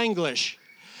called Spanglish.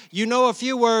 You know a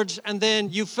few words, and then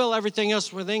you fill everything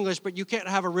else with English, but you can't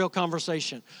have a real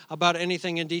conversation about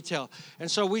anything in detail.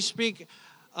 And so we speak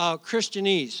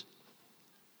Christianese.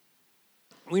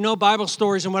 We know Bible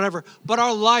stories and whatever, but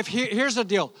our life, here's the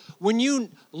deal. When you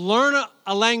learn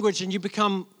a language and you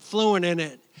become fluent in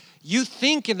it, you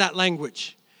think in that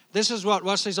language. This is what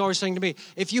Wesley's always saying to me.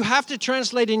 If you have to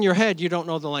translate in your head, you don't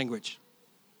know the language.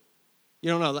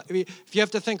 You don't know. If you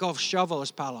have to think of shovel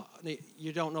as pala,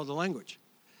 you don't know the language.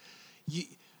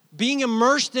 Being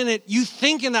immersed in it, you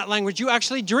think in that language. You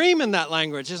actually dream in that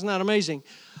language. Isn't that amazing?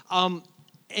 And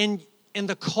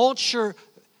the culture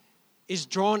is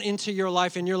drawn into your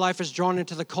life, and your life is drawn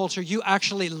into the culture. You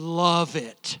actually love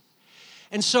it.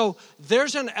 And so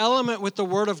there's an element with the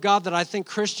Word of God that I think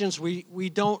Christians, we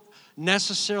don't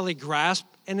necessarily grasp,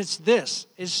 and it's this.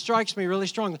 It strikes me really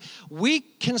strongly. We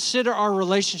consider our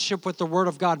relationship with the Word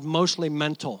of God mostly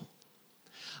mental.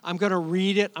 I'm going to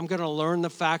read it. I'm going to learn the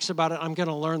facts about it. I'm going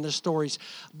to learn the stories.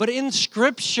 But in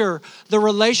Scripture, the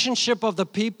relationship of the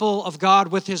people of God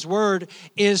with His Word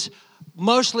is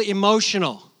mostly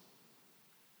emotional.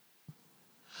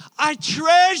 I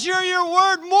treasure your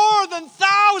word more than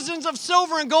thousands of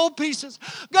silver and gold pieces.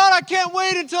 God, I can't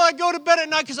wait until I go to bed at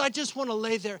night because I just want to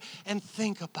lay there and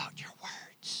think about your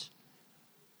words.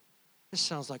 This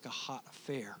sounds like a hot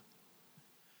affair.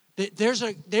 There's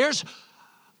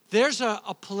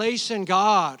a place in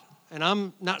God, and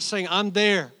I'm not saying I'm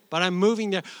there, but I'm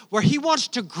moving there, where He wants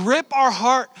to grip our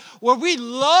heart, where we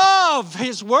love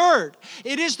His Word.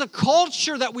 It is the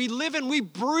culture that we live in. We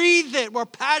breathe it. We're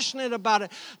passionate about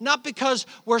it, not because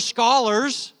we're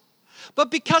scholars,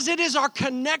 but because it is our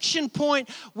connection point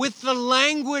with the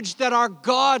language that our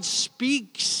God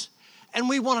speaks. And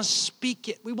we want to speak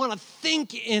it. We want to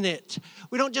think in it.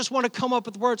 We don't just want to come up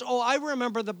with words. Oh, I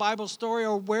remember the Bible story,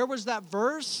 or where was that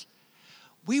verse?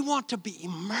 We want to be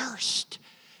immersed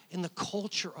in the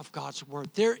culture of God's Word.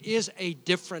 There is a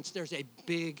difference. There's a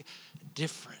big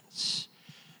difference.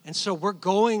 And so we're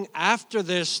going after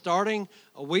this starting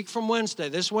a week from Wednesday.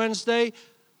 This Wednesday,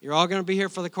 you're all going to be here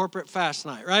for the corporate fast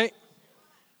night, right?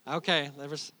 Okay, there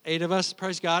was 8 of us.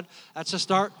 Praise God. That's a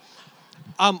start.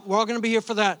 We're all going to be here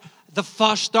for that.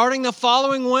 Starting the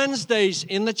following Wednesdays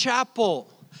in the chapel,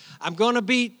 I'm going to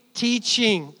be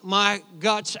teaching my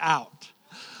guts out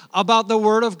about the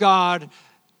Word of God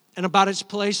and about its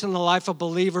place in the life of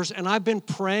believers. And I've been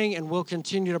praying and will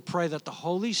continue to pray that the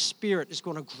Holy Spirit is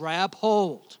going to grab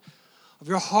hold of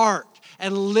your heart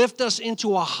and lift us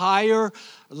into a higher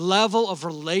level of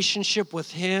relationship with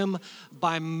Him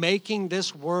by making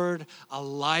this Word a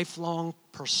lifelong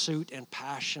pursuit and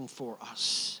passion for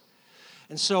us.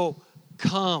 And so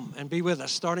come and be with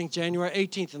us starting January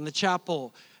 18th in the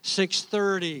chapel,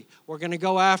 6:30. We're going to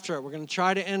go after it. We're going to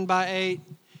try to end by 8.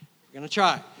 We're going to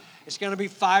try. It's going to be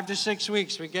 5 to 6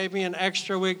 weeks. We gave me an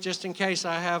extra week just in case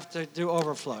I have to do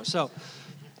overflow. So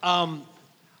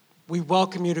we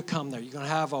welcome you to come there. You're going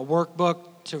to have a workbook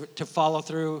to follow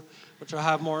through, which will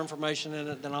have more information in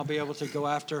it than I'll be able to go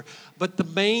after. But the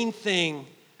main thing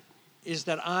is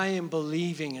that I am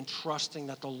believing and trusting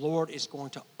that the Lord is going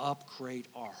to upgrade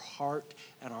our heart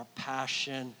and our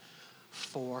passion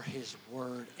for His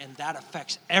Word. And that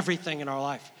affects everything in our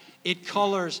life. It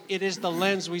colors, it is the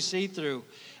lens we see through.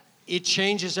 It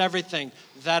changes everything.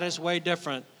 That is way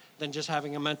different than just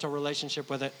having a mental relationship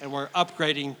with it. And we're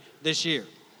upgrading this year.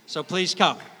 So please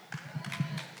come.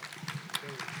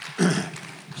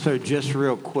 So just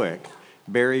real quick,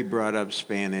 Barry brought up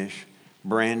Spanish.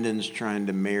 Brandon's trying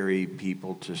to marry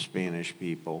people to Spanish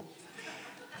people.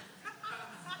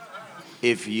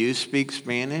 If you speak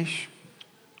Spanish,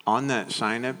 on that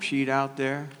sign-up sheet out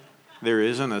there, there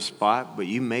isn't a spot, but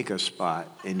you make a spot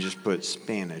and just put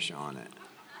Spanish on it.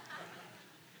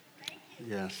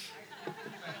 Yes.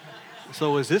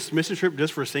 So is this mission trip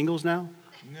just for singles now?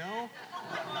 No.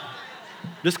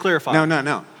 Just clarify.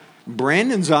 No.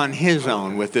 Brandon's on his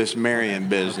own with this marrying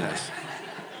business.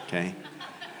 Okay?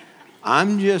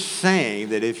 I'm just saying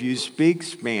that if you speak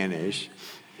Spanish,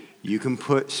 you can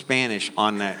put Spanish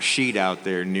on that sheet out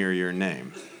there near your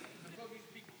name.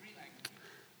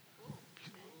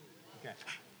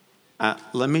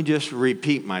 Let me just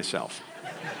repeat myself.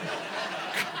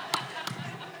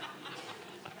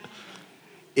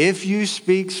 If you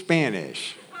speak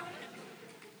Spanish,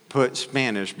 put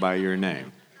Spanish by your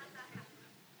name.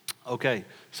 Okay,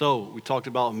 so we talked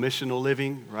about missional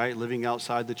living, right? Living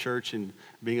outside the church and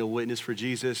being a witness for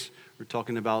Jesus. We're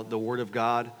talking about the Word of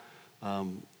God.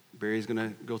 Barry's going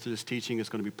to go through this teaching. It's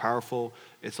going to be powerful.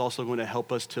 It's also going to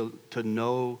help us to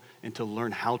know and to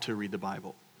learn how to read the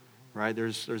Bible, right?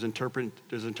 There's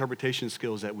interpretation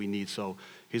skills that we need. So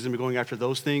he's going to be going after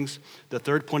those things. The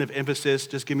third point of emphasis,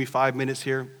 just give me 5 minutes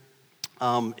here,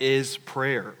 is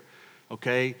prayer,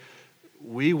 okay?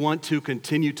 We want to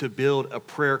continue to build a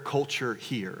prayer culture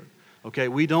here, okay?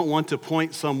 We don't want to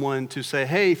point someone to say,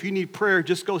 hey, if you need prayer,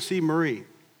 just go see Marie.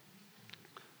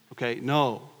 Okay,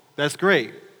 no, that's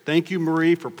great. Thank you,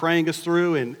 Marie, for praying us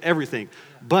through and everything.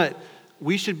 But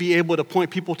we should be able to point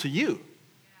people to you.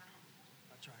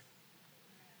 That's right.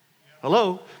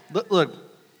 Hello? Look,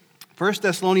 1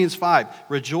 Thessalonians 5,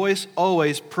 rejoice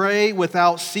always, pray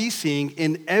without ceasing,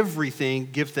 in everything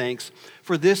give thanks,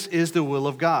 for this is the will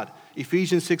of God.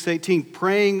 Ephesians 6:18,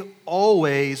 praying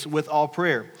always with all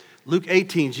prayer. Luke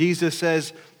 18, Jesus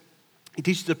says, he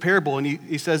teaches a parable, and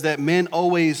he says that men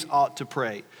always ought to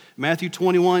pray. Matthew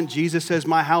 21, Jesus says,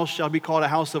 my house shall be called a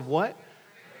house of what?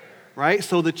 Right?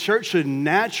 So the church should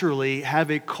naturally have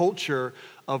a culture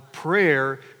of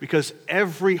prayer because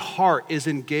every heart is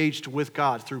engaged with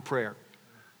God through prayer.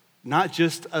 Not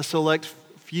just a select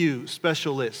few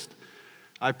specialists.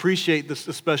 I appreciate the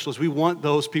specialists. We want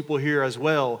those people here as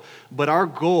well. But our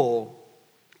goal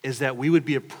is that we would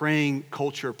be a praying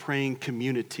culture, praying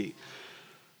community.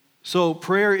 So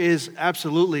prayer is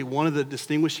absolutely one of the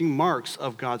distinguishing marks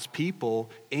of God's people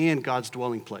and God's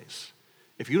dwelling place.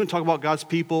 If you don't talk about God's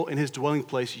people and his dwelling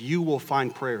place, you will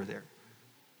find prayer there.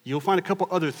 You'll find a couple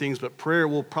other things, but prayer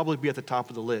will probably be at the top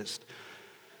of the list.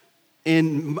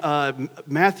 In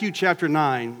Matthew chapter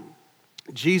 9,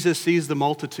 Jesus sees the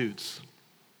multitudes,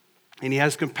 and he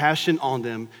has compassion on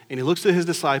them, and he looks at his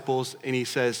disciples, and he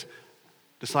says,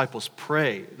 disciples,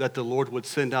 pray that the Lord would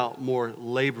send out more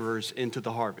laborers into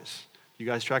the harvest. You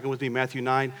guys tracking with me? Matthew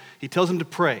 9, he tells them to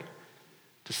pray,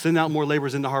 to send out more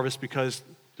laborers in the harvest because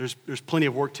there's plenty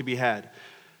of work to be had.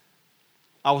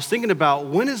 I was thinking about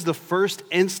when is the first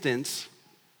instance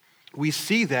we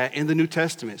see that in the New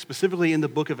Testament, specifically in the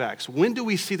book of Acts. When do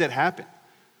we see that happen?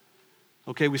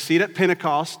 Okay, we see it at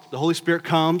Pentecost. The Holy Spirit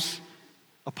comes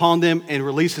upon them and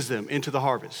releases them into the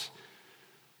harvest.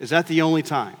 Is that the only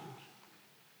time?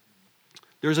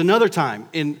 There's another time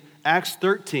in Acts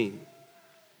 13.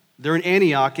 They're in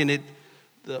Antioch, and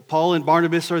Paul and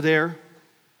Barnabas are there.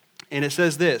 And it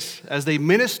says this, as they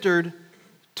ministered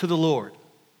to the Lord,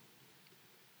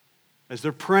 as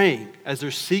they're praying, as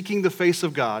they're seeking the face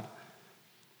of God,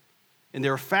 and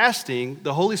they're fasting,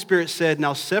 the Holy Spirit said,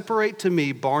 now separate to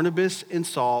me Barnabas and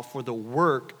Saul for the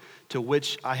work to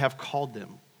which I have called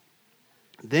them.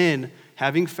 Then,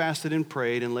 having fasted and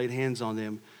prayed and laid hands on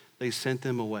them, they sent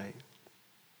them away.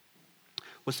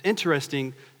 What's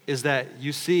interesting is that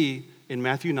you see in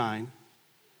Matthew 9,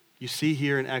 you see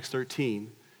here in Acts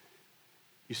 13,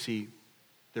 you see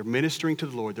they're ministering to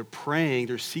the Lord, they're praying,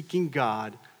 they're seeking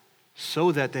God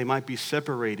so that they might be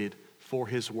separated for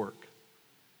his work,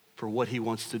 for what he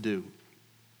wants to do.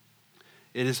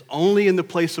 It is only in the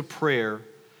place of prayer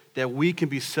that we can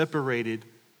be separated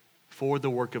for the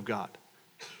work of God.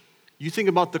 You think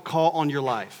about the call on your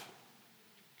life.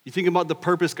 You think about the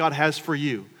purpose God has for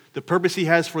you, the purpose he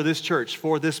has for this church,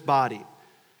 for this body.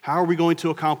 How are we going to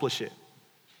accomplish it?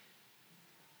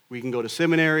 We can go to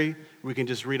seminary. We can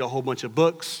just read a whole bunch of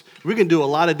books. We can do a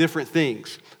lot of different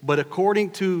things. But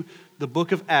according to the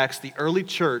book of Acts, the early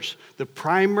church, the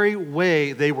primary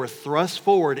way they were thrust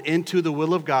forward into the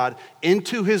will of God,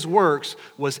 into his works,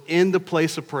 was in the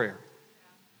place of prayer.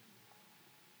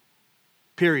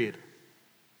 Period.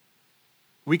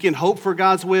 We can hope for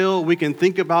God's will. We can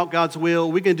think about God's will.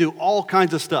 We can do all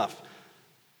kinds of stuff.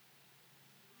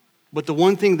 But the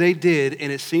one thing they did,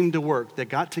 and it seemed to work, they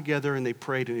got together and they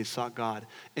prayed and they sought God.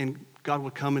 And God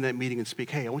would come in that meeting and speak,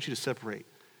 hey, I want you to separate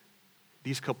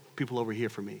these couple people over here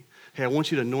from me. Hey, I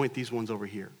want you to anoint these ones over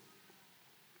here.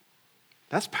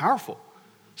 That's powerful.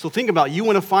 So think about it. You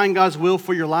want to find God's will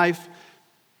for your life,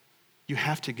 you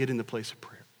have to get in the place of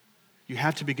prayer. You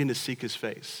have to begin to seek his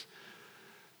face.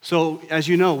 So, as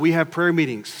you know, we have prayer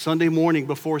meetings Sunday morning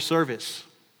before service.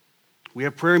 We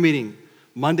have prayer meeting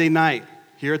Monday night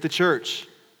here at the church.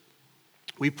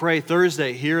 We pray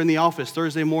Thursday here in the office,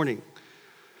 Thursday morning.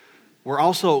 We're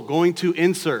also going to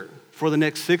insert for the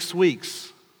next 6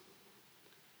 weeks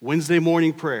Wednesday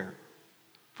morning prayer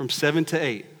from 7 to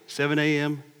 8, 7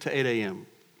 a.m. to 8 a.m.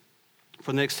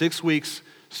 For the next 6 weeks,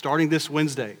 starting this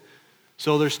Wednesday.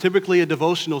 So there's typically a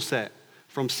devotional set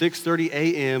from 6:30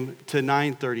 a.m. to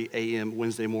 9:30 a.m.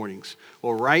 Wednesday mornings.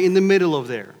 Well, right in the middle of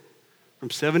there, from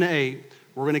 7 to 8,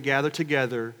 we're going to gather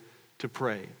together to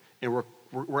pray. And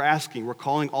we're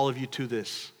calling all of you to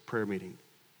this prayer meeting.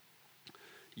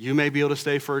 You may be able to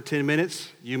stay for 10 minutes.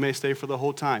 You may stay for the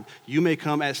whole time. You may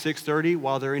come at 6:30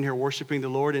 while they're in here worshiping the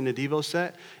Lord in the Devo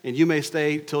set, and you may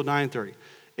stay till 9:30.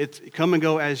 It's come and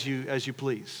go as you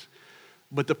please.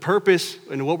 But the purpose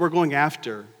and what we're going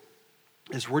after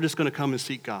is we're just going to come and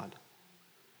seek God.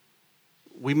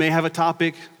 We may have a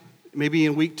topic maybe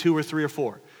in week 2 or 3 or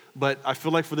 4, but I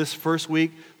feel like for this first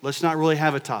week, let's not really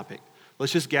have a topic.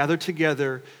 Let's just gather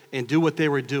together and do what they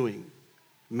were doing,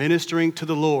 ministering to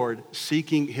the Lord,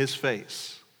 seeking his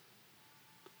face.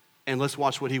 And let's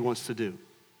watch what he wants to do.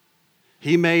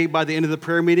 He may, by the end of the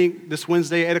prayer meeting this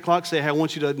Wednesday at 8 o'clock, say, hey, I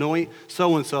want you to anoint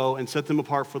so-and-so and set them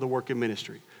apart for the work of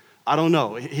ministry. I don't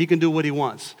know. He can do what he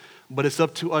wants. But it's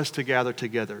up to us to gather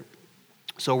together.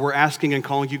 So we're asking and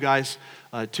calling you guys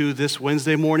to this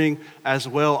Wednesday morning as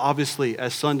well, obviously,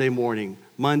 as Sunday morning,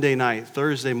 Monday night,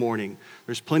 Thursday morning.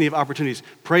 There's plenty of opportunities.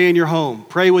 Pray in your home.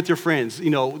 Pray with your friends.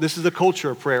 You know, this is the culture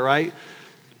of prayer, right?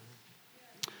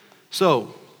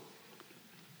 So,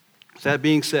 that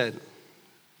being said,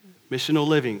 missional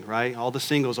living, right? All the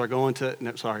singles are going to,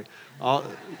 no, sorry. The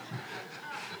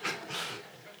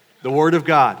Word of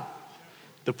God,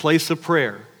 the place of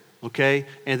prayer. Okay,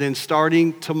 and then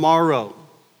starting tomorrow,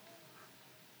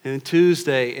 and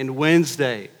Tuesday and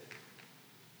Wednesday,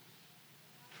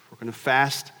 we're going to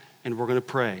fast and we're going to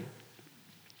pray.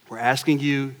 We're asking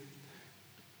you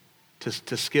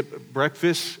to skip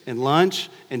breakfast and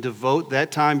lunch and devote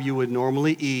that time you would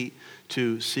normally eat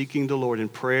to seeking the Lord in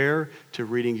prayer, to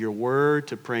reading your word,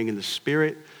 to praying in the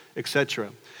Spirit,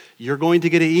 etc. You're going to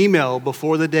get an email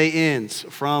before the day ends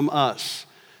from us.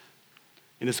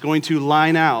 And it's going to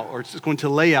line out, or it's going to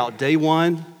lay out day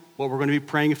 1, what we're going to be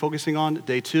praying and focusing on,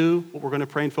 day 2, what we're going to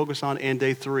pray and focus on, and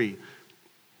day 3.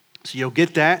 So you'll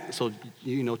get that. So,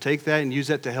 take that and use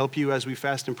that to help you as we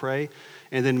fast and pray.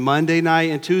 And then Monday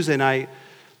night and Tuesday night,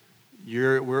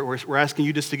 we're asking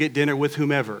you just to get dinner with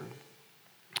whomever.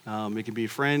 It can be a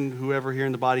friend, whoever here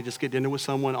in the body, just get dinner with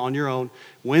someone on your own.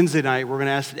 Wednesday night, we're going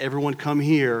to ask that everyone come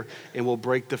here and we'll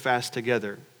break the fast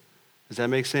together. Does that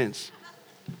make sense?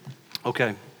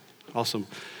 Okay, awesome.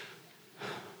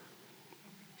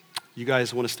 You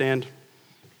guys want to stand?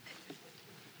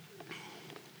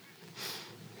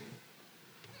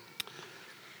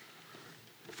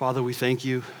 Father, we thank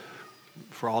you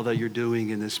for all that you're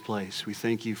doing in this place. We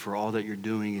thank you for all that you're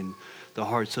doing in the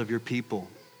hearts of your people.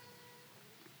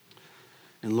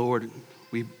 And Lord,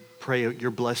 we pray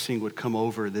your blessing would come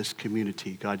over this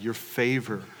community. God, your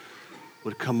favor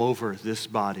would come over this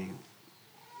body.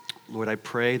 Lord, I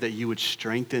pray that you would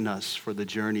strengthen us for the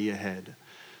journey ahead,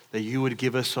 that you would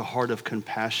give us a heart of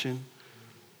compassion,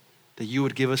 that you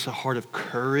would give us a heart of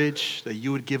courage, that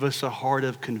you would give us a heart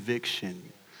of conviction.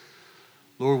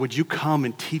 Lord, would you come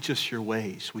and teach us your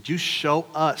ways? Would you show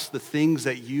us the things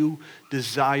that you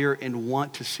desire and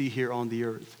want to see here on the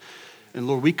earth? And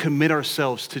Lord, we commit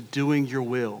ourselves to doing your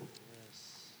will.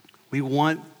 We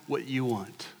want what you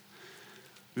want.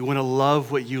 We want to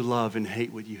love what you love and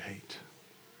hate what you hate.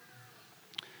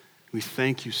 We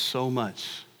thank you so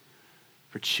much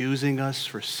for choosing us,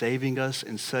 for saving us,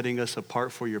 and setting us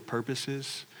apart for your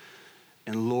purposes.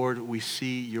 And Lord, we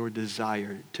see your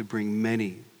desire to bring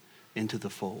many into the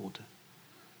fold.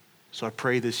 So I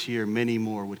pray this year many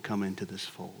more would come into this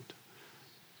fold.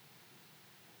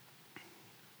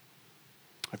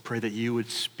 I pray that you would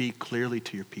speak clearly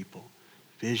to your people,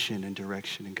 vision and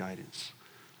direction and guidance.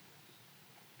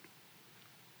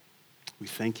 We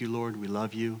thank you, Lord. We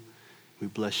love you. We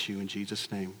bless you in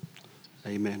Jesus' name.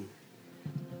 Amen.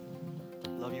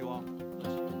 Love you all.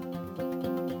 Bless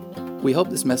you. We hope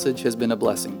this message has been a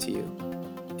blessing to you.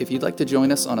 If you'd like to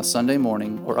join us on a Sunday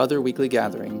morning or other weekly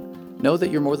gathering, know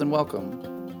that you're more than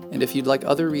welcome. And if you'd like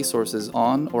other resources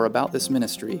on or about this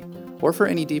ministry, or for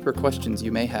any deeper questions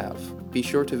you may have, be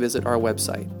sure to visit our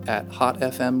website at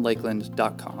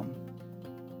hotfmlakeland.com.